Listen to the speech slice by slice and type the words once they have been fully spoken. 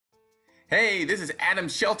Hey, this is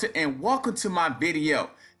Shelton and welcome to my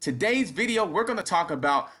video. Today's video, we're going to talk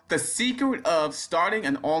about the secret of starting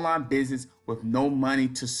an online business with no money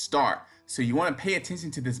to start. So you want to pay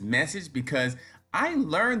attention to this message because I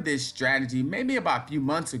learned this strategy maybe about a few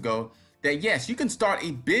months ago that yes, you can start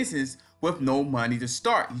a business with no money to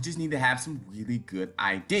start. You just need to have some really good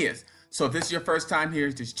ideas. So if this is your first time here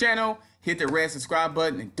at this channel, hit the red subscribe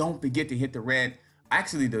button and don't forget to hit the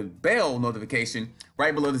bell notification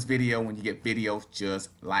right below this video when you get videos just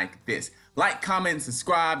like this. Like, comment, and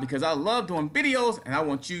subscribe because I love doing videos and I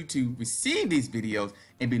want you to receive these videos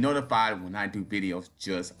and be notified when I do videos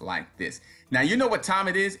just like this. Now you know what time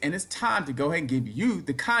it is, and it's time to go ahead and give you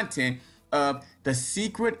the content of the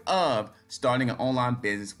secret of starting an online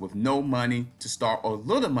business with no money to start or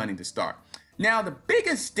little money to start. Now the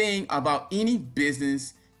biggest thing about any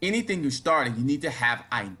business, anything you're starting, you need to have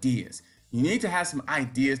ideas. You need to have some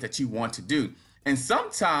ideas that you want to do. And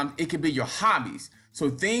sometimes it can be your hobbies. So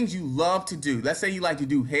things you love to do. Let's say you like to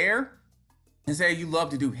do hair. Let's say you love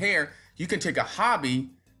to do hair. You can take a hobby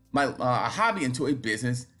into a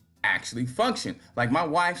business actually function. Like my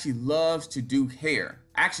wife, she loves to do hair.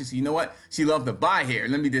 Actually, so you know what? She loves to buy hair.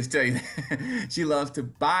 Let me just tell you that. She loves to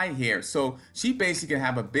buy hair. So she basically can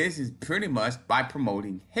have a business pretty much by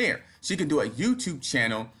promoting hair. She can do a YouTube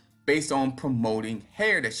channel based on promoting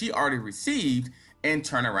hair that she already received and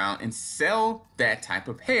turn around and sell that type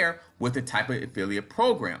of hair with the type of affiliate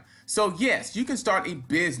program. So yes, you can start a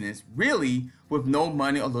business really with no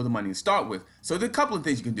money or little money to start with. So there's a couple of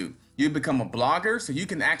things you can do. You become a blogger, so you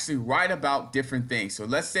can actually write about different things. So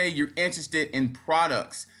let's say you're interested in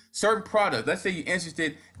products, certain products. Let's say you're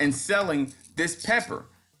interested in selling this pepper.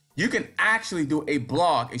 You can actually do a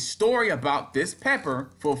blog, a story about this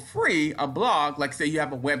pepper for free, a blog, like say you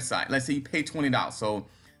have a website. Let's say you pay $20. So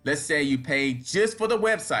let's say you pay just for the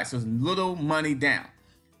website, so it's little money down.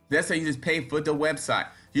 Let's say you just pay for the website.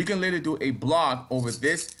 You can literally do a blog over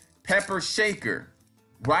this pepper shaker,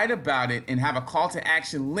 write about it, and have a call to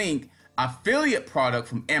action link, affiliate product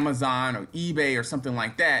from Amazon or eBay or something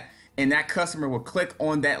like that. And that customer will click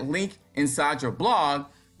on that link inside your blog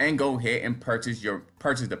and go ahead and purchase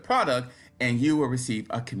the product, and you will receive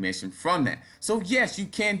a commission from that. So yes, you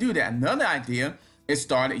can do that. Another idea is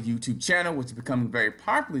start a YouTube channel, which is becoming very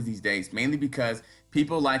popular these days, mainly because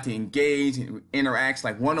people like to engage and interact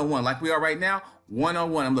like one-on-one, like we are right now,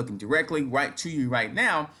 one-on-one. I'm looking directly right to you right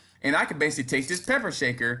now, and I can basically take this pepper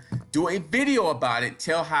shaker, do a video about it,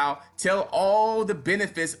 tell all the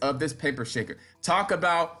benefits of this pepper shaker, talk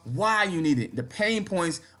about why you need it, the pain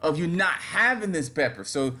points of you not having this pepper.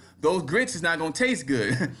 So those grits is not gonna taste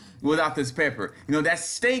good without this pepper. You know, that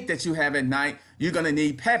steak that you have at night, you're gonna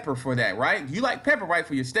need pepper for that, right? You like pepper, right,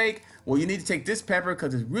 for your steak? Well, you need to take this pepper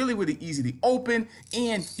because it's really, really easy to open,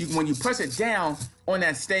 and when you press it down on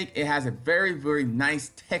that steak, it has a very, very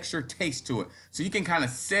nice texture taste to it. So you can kind of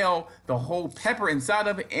sell the whole pepper inside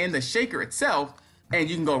of it and the shaker itself, and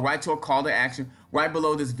you can go right to a call to action. Right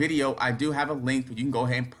below this video, I do have a link where you can go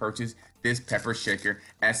ahead and purchase this pepper shaker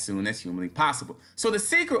as soon as humanly possible. So the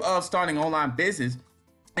secret of starting an online business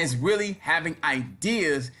is really having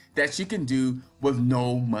ideas that you can do with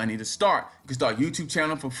no money to start. You can start a YouTube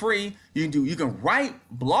channel for free. You can write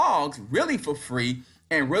blogs really for free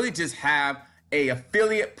and really just have a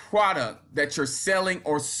affiliate product that you're selling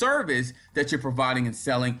or service that you're providing and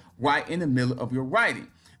selling right in the middle of your writing.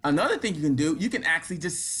 Another thing you can do, you can actually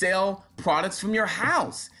just sell products from your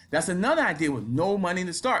house. That's another idea with no money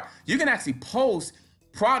to start. You can actually post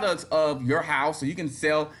products of your house. So you can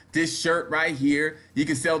sell this shirt right here. You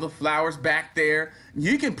can sell the flowers back there.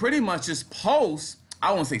 You can pretty much just post,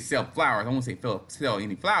 I won't say sell flowers, I won't say sell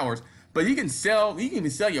any flowers, but you can even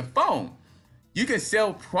sell your phone. You can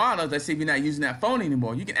sell products. Let's say if you're not using that phone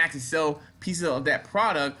anymore, you can actually sell pieces of that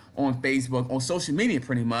product on Facebook, on social media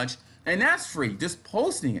pretty much, and that's free, just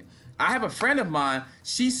posting it. I have a friend of mine,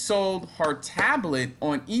 she sold her tablet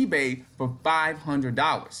on eBay for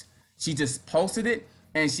 $500. She just posted it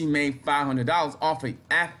and she made $500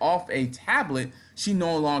 off a tablet she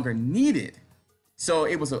no longer needed. So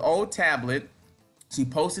it was an old tablet. She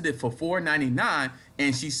posted it for $4.99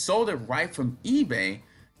 and she sold it right from eBay,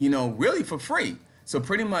 you know, really for free. So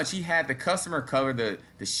pretty much he had the customer cover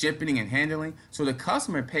the shipping and handling. So the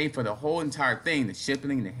customer paid for the whole entire thing, the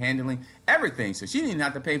shipping, the handling, everything. So she didn't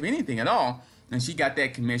have to pay for anything at all. And she got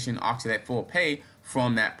that commission, actually that full pay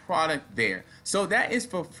from that product there. So that is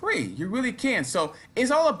for free. You really can. So it's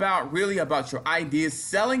all about really about your ideas.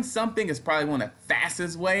 Selling something is probably one of the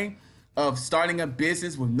fastest way of starting a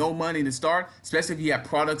business with no money to start, especially if you have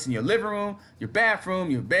products in your living room, your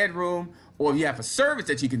bathroom, your bedroom, or if you have a service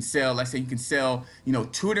that you can sell. Let's say you can sell,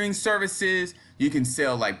 tutoring services, you can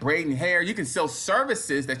sell like braiding hair, you can sell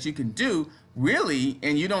services that you can do really,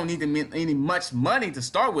 and you don't need any much money to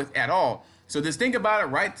start with at all. So just think about it,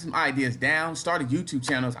 write some ideas down, start a YouTube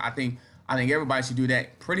channel. I think everybody should do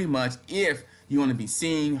that pretty much if you want to be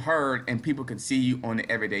seen, heard, and people can see you on an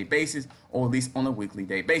everyday basis, or at least on a weekly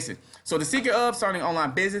day basis. So the secret of starting an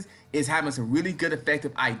online business is having some really good,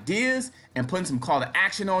 effective ideas and putting some call to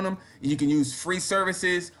action on them. You can use free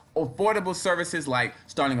services, affordable services like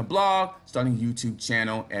starting a blog, starting a YouTube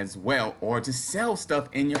channel as well, or just sell stuff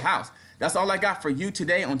in your house. That's all I got for you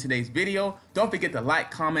today on today's video. Don't forget to like,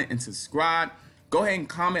 comment, and subscribe. Go ahead and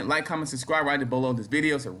comment, like, comment, subscribe right below this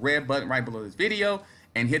video. It's a red button right below this video.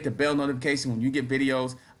 And hit the bell notification when you get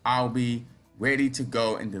videos. I'll be ready to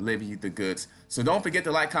go and deliver you the goods. So don't forget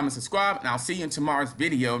to like, comment, subscribe, and I'll see you in tomorrow's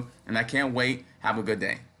video. And I can't wait. Have a good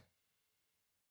day.